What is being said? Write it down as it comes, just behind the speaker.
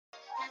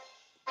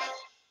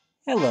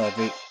Hello,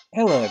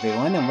 Hello,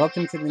 everyone, and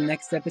welcome to the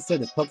next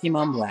episode of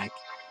Pokemon Black.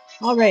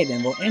 Alright,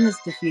 then, well, N is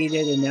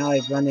defeated, and now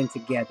I've run into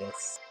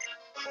Geddes.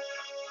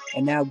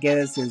 And now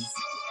Geddes is...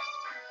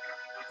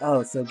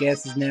 Oh, so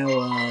Geddes is now,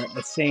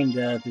 ashamed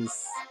of his,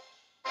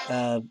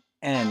 N,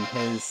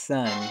 his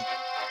son.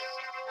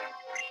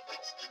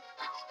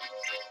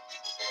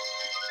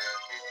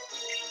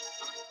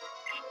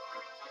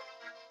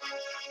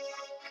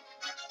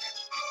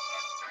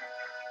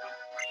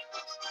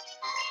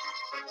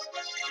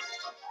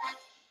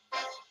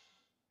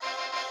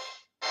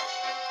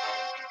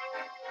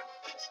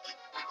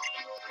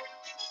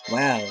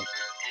 Wow.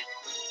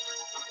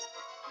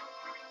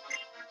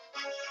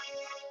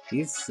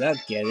 You suck,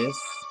 Geddes.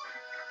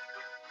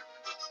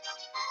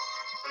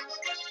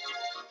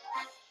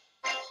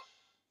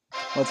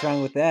 What's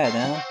wrong with that,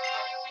 huh?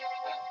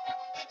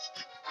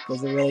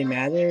 Does it really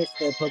matter if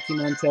the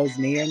Pokemon chose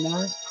me or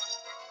not?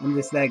 I'm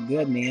just that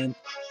good, man.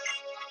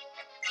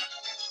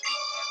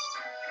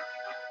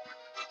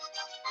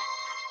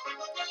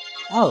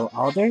 Oh,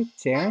 Alder?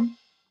 Sharon?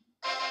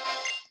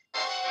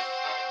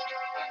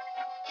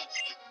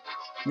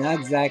 Not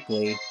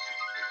exactly.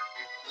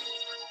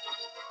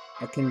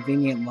 A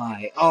convenient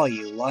lie. Oh,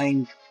 you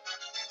lying...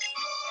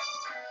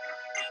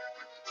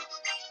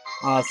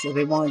 Ah, so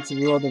they wanted to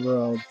rule the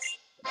world.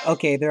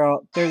 Okay, they're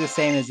the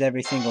same as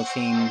every single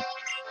team.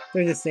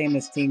 They're the same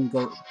as Team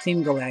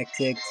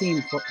Galactic,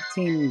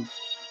 Team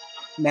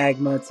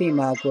Magma, Team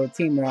Aqua,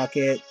 Team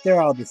Rocket.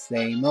 They're all the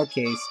same.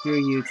 Okay, screw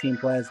you, Team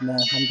Plasma.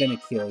 I'm gonna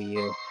kill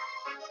you.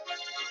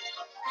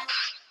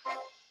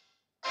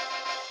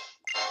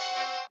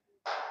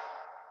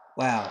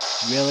 Wow,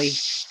 really?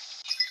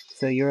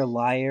 So you're a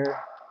liar?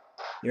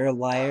 You're a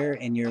liar,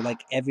 and you're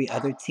like every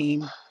other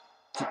team?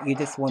 You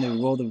just want to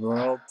rule the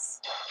worlds?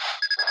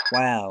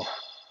 Wow,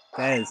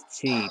 that is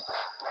cheap.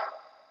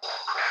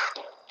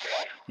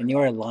 And you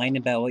are lying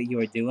about what you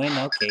were doing?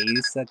 Okay,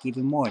 you suck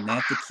even more, and I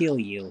have to kill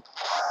you.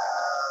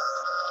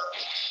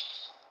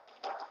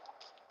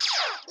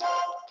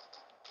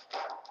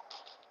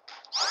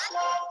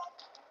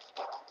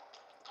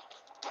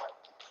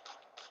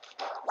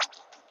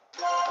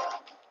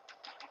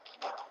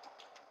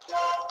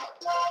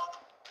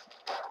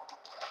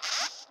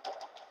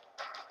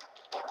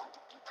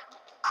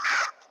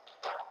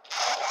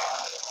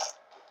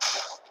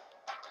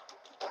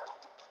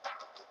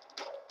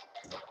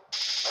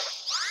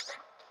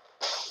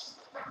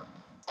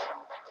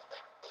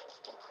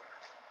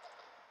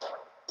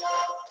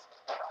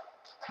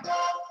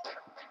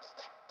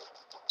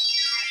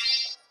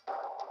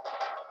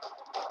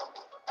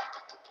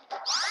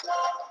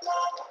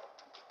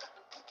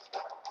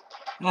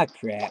 Ah,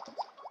 crap.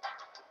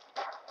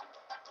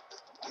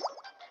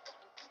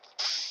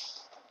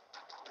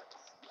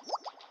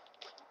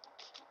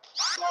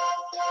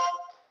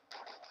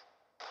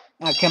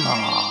 Ah, come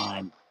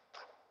on.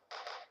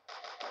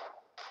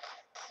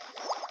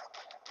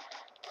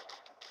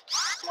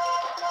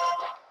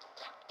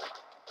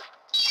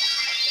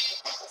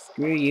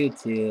 Screw you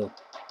too.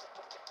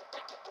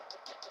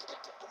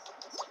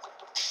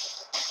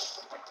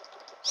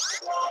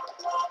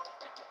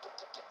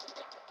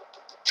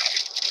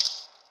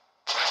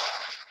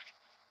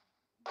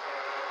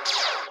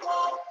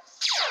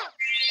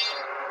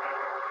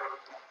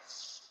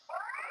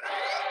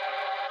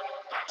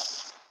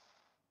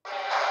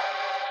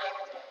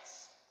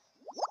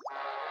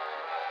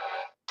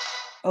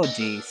 Oh,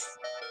 jeez.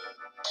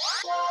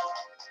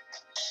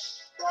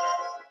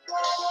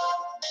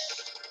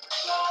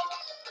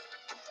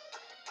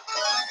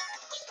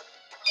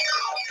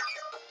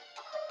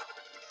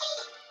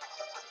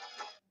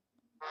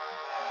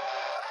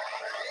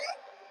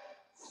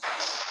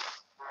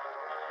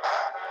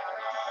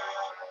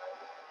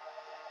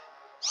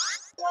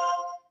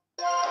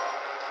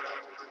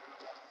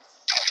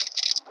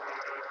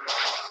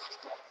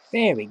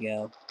 There we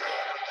go.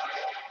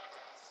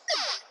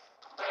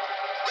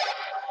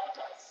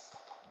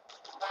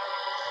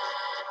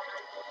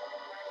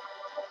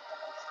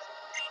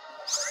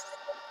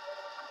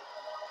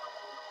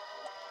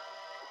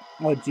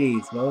 Oh,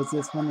 jeez. What was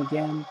this one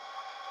again?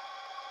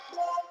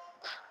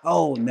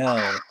 Oh,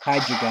 no.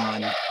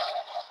 Hydreigon.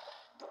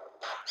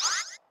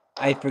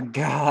 I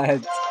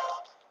forgot.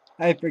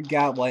 I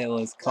forgot what it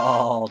was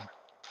called.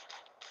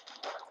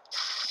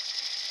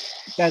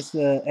 That's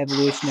the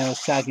evolution I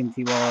was talking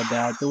to you all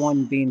about. The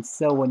one being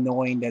so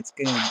annoying that's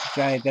gonna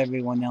drive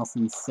everyone else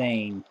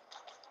insane.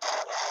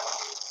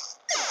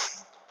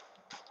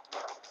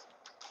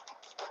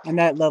 And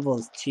that level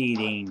is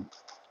cheating.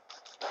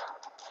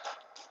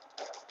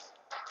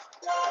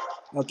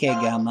 Okay,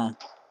 Gamma.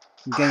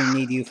 I'm gonna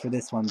need you for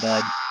this one,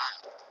 bud.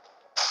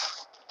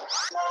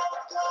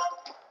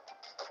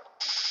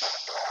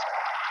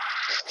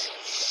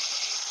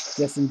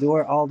 Just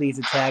endure all these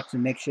attacks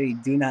and make sure you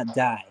do not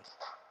die.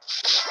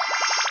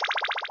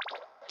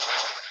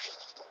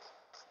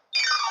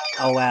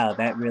 Oh wow,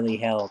 that really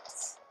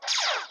helps.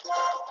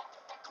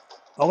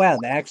 Oh wow,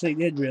 that actually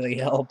did really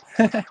help.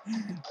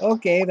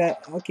 Okay,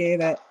 that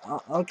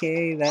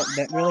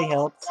really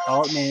helps.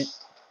 I'll admit.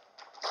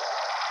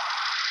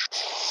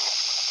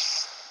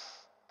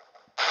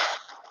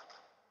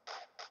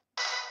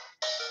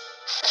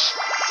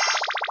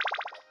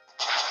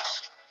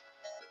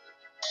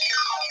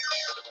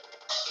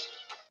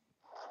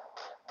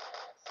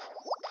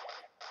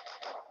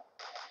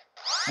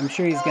 I'm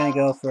sure he's gonna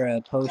go for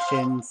a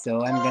potion,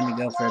 so I'm gonna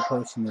go for a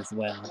potion as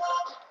well.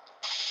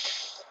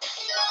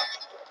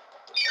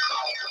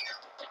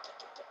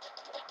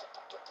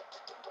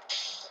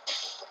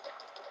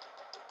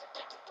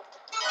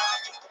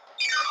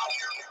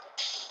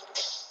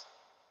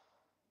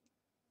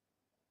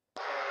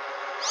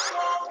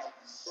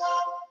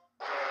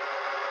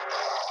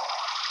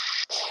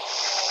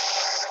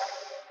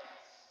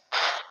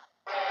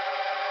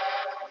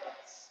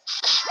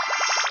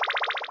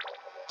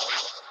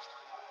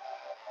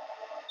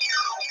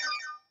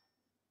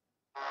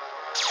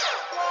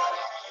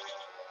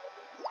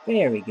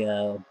 There we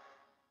go.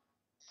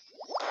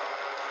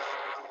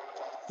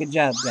 Good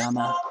job,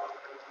 Gamma.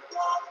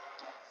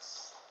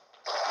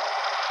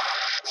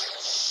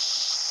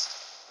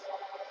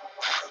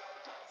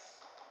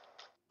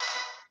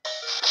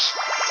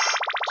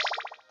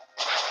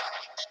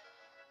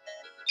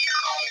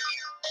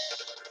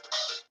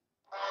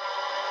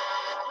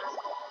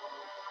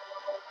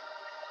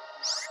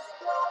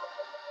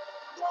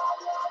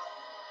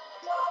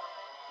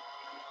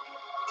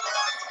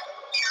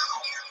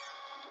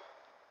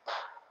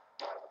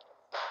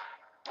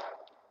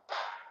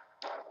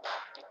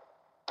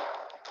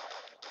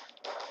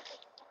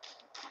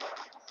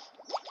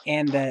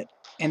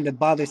 And the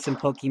bothersome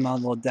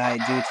Pokemon will die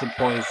due to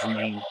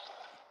poisoning.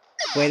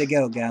 Way to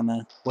go,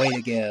 Gamma. Way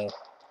to go.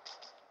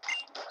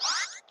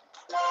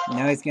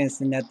 Now he's gonna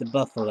send out the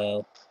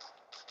Buffalo.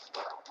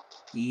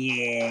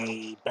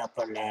 Yay,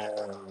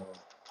 Buffalo.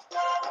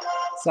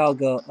 So I'll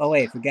go. Oh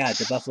wait, forgot.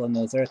 The Buffalo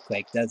knows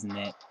Earthquake, doesn't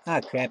it?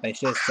 Ah crap, I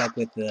should have stuck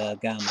with the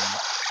Gamma.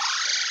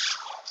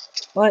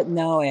 But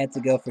no, I had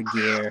to go for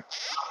Gear.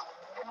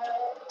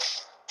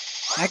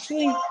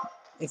 Actually,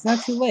 it's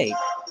not too late.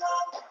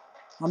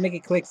 I'll make a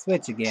quick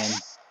switch again.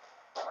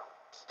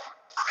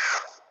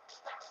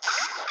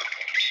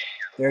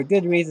 There are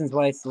good reasons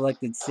why I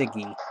selected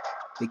Siggy.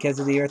 Because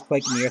of the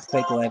Earthquake, and the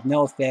Earthquake will have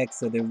no effect,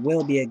 so there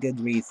will be a good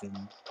reason.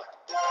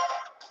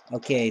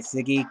 Okay,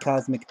 Siggy,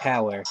 Cosmic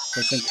Power.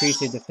 Let's increase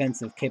your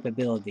defensive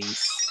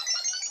capabilities.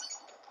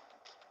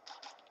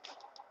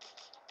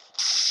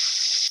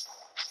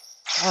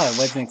 Oh, I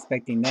wasn't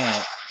expecting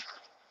that.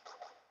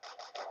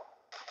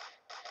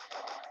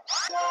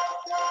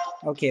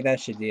 Okay, that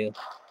should do.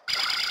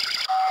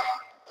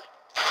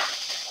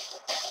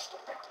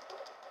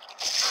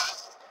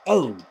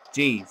 Oh,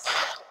 jeez.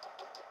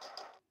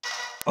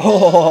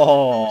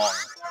 Oh,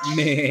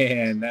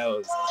 man, that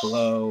was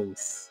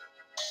close.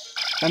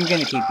 I'm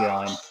gonna keep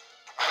going.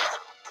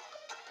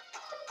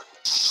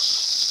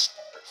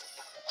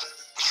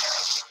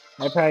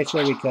 I probably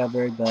should have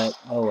recovered, but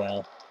oh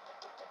well.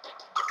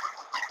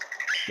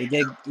 You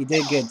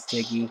did good,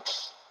 Sticky.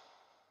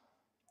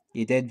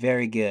 You did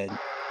very good.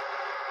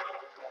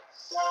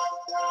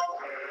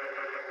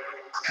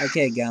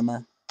 Okay,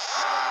 Gamma.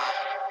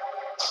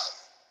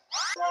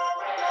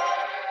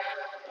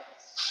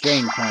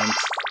 Drain Punch.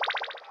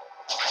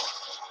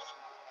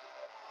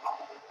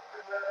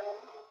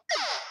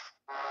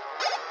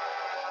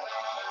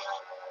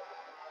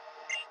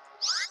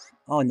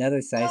 Oh,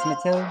 another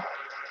Seismitoad?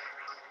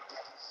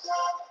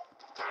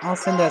 I'll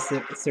send us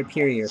a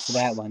Superior for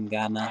that one,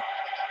 Gamma.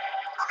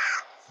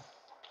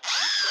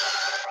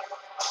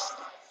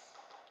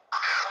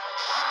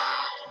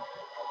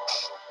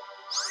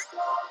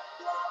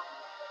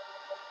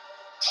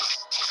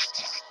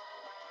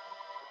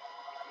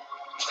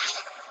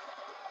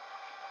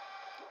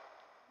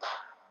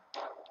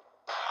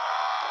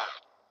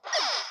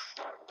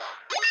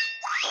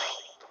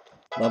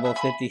 Level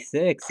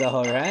 56,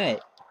 alright.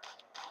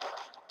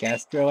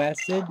 Gastro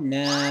Acid?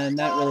 Nah,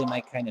 not really my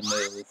kind of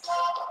move.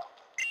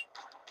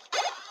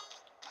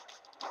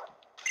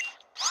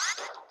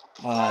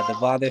 Ah, the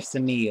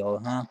bothersome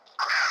eel, huh?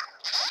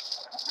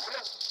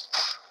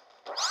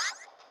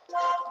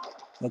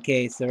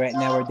 Okay, so right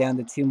now we're down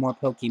to 2 more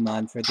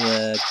Pokemon for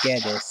the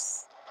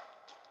Geddes.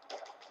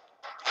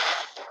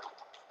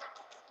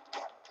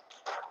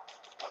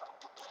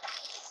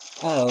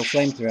 Uh oh,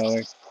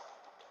 Flamethrower.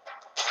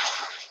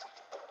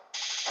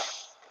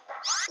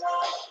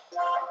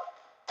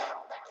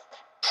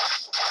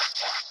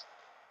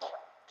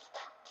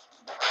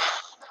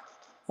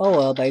 Oh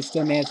well, but I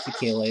still managed to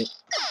kill it.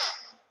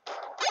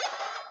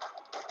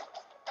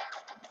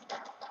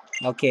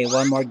 Okay,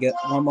 one more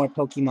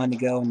Pokemon to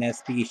go, and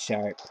that's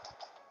B-Sharp.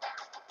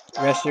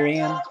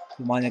 Reshiram,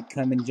 you wanna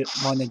come and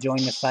wanna join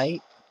the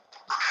fight?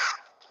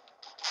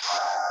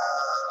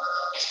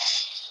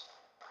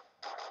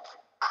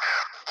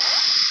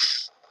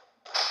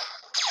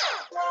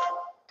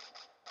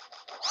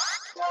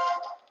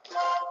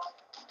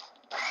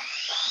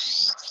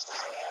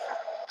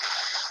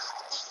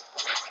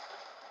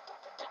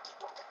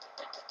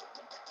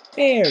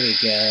 There we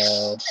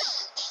go.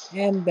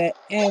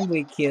 And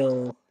we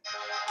kill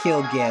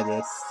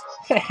Geddes.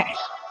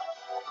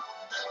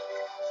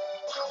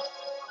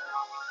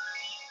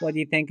 What do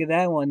you think of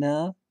that one,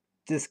 huh?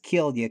 Just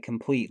killed you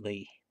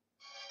completely.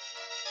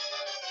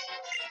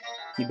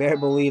 You better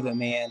believe it,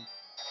 man.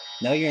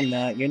 No, you're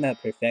not. You're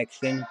not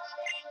perfection.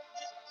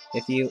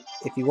 If you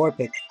were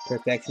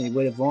perfection, you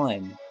would have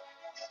won.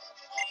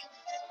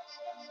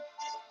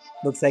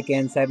 Looks like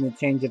Anne's having a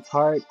change of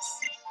hearts.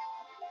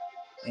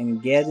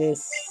 And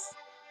Geddes.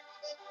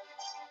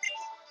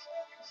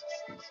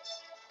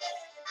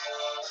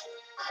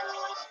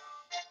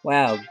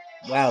 Wow,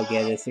 wow,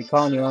 Geddes, you're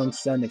calling your own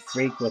son a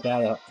freak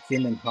without a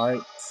human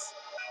heart?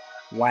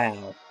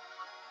 Wow.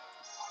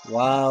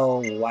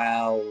 Wow,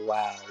 wow,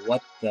 wow.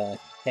 What the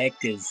heck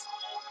is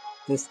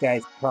this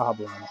guy's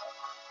problem?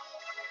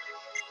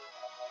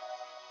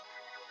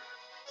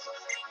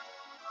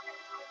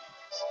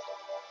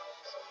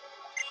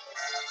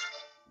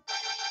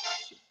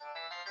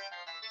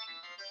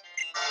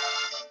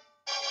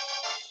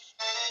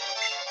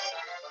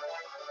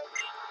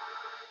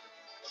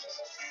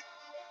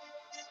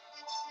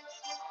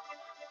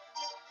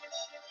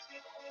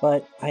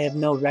 But I have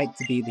no right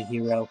to be the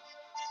hero.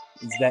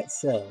 Is that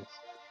so?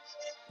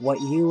 What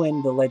you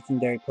and the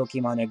legendary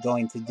Pokemon are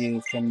going to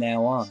do from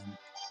now on.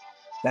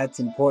 That's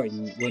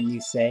important, wouldn't you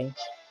say?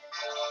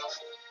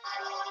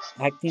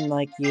 Acting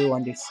like you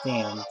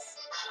understands.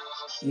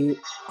 You,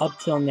 up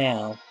till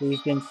now,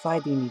 we've been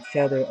fighting each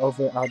other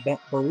over our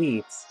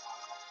beliefs.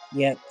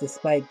 Yet,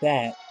 despite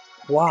that,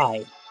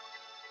 why?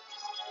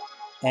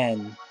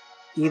 And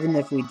even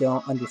if we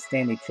don't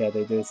understand each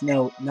other, there's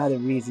not a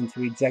reason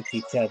to reject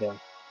each other.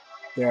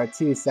 There are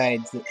two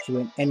sides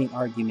to any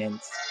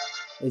argument.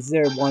 Is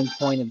there one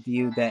point of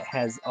view that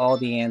has all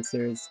the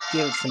answers?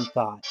 Give it some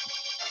thought.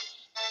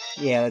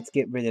 Yeah, let's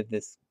get rid of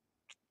this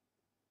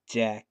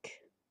Jack.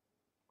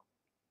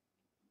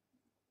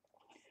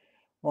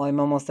 Well, I'm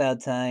almost out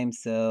of time,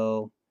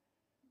 so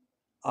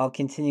I'll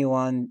continue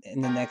on in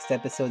the next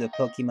episode of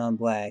Pokemon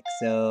Black.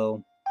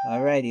 So,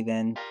 alrighty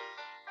then.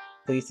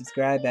 Please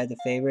subscribe, add to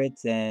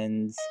favorites,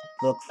 and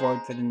look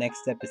forward for the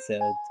next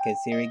episode, because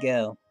here we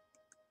go.